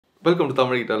Welcome to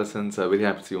Tamil Guitar Lessons. Very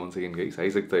happy to see you once again, guys.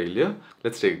 Isaac Thayil here.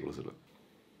 Let's take a closer look.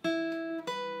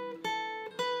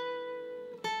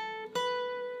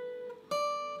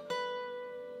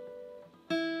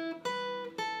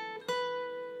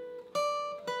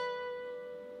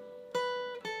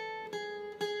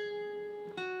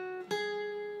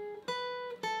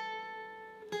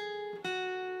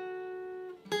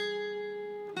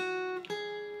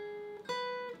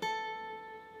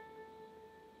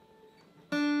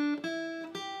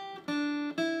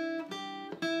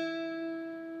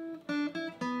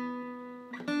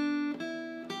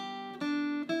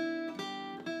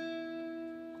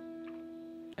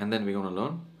 And then we're going to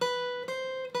learn.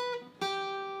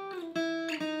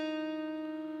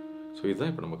 So this is now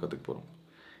we kathukk porom.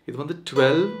 This is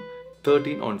 12,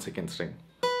 13 on second string.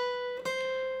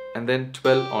 And then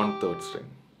 12 on third string.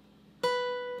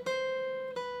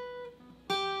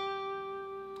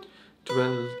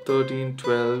 12, 13,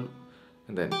 12,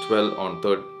 and then 12 on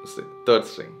third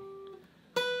string.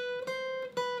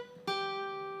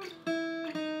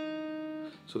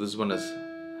 So this one is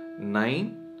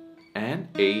 9 and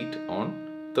 8 on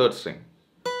third string.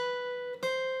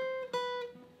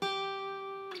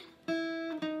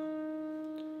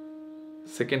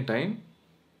 Second time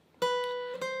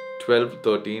 12,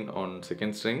 13 on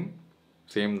second string.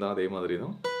 Same da, adhe madiri da.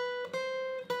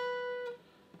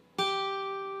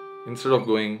 Instead of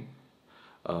going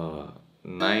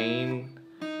 9,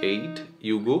 8,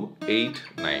 you go 8,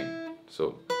 9.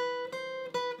 So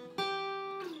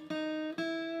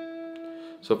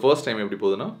first time eppadi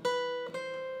poduna?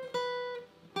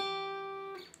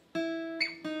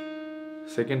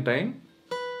 Second time.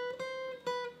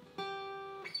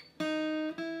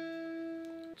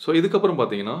 So இதுக்கப்புறம்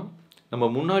பார்த்தீங்கன்னா நம்ம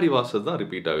முன்னாடி வாசது தான்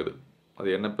repeat ஆகுது.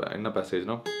 அது என்ன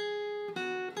பேசேஜ்னா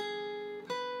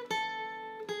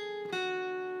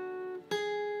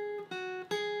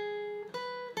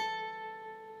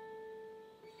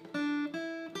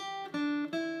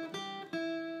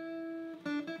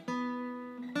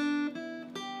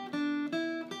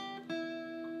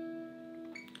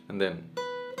and then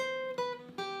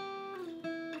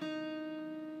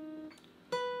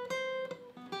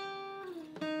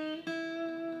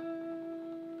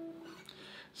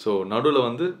so நடுவுல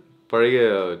வந்து பழைய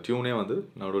டியூனே வந்து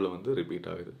நடுவுல வந்து ரிப்பீட்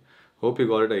ஆகுது. Hope you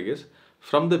got it, I guess.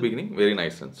 From the beginning, very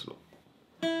nice and slow.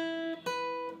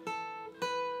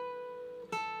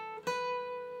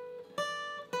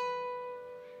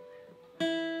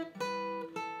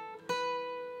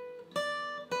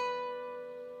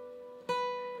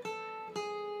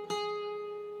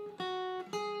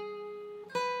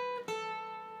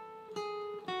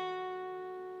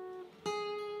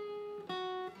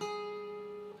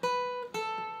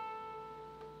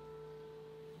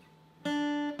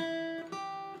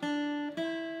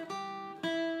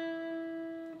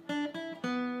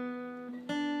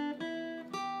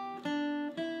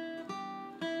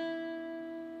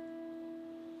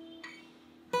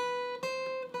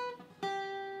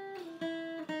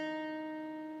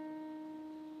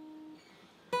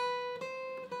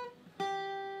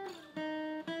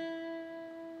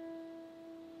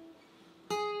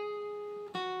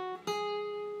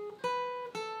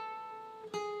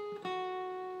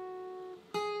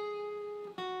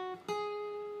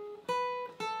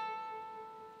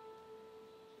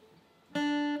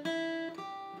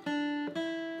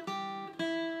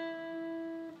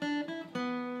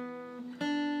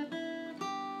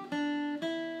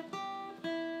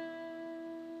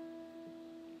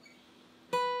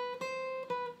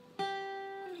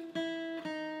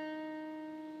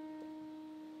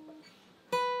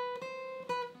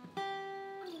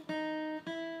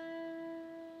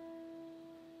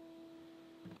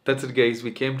 That's it, guys.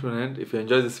 We came to an end. If you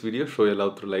enjoyed this video, show your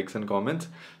love through likes and comments.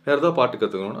 If you have a part,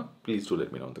 please do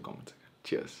let me know in the comments.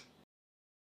 Cheers.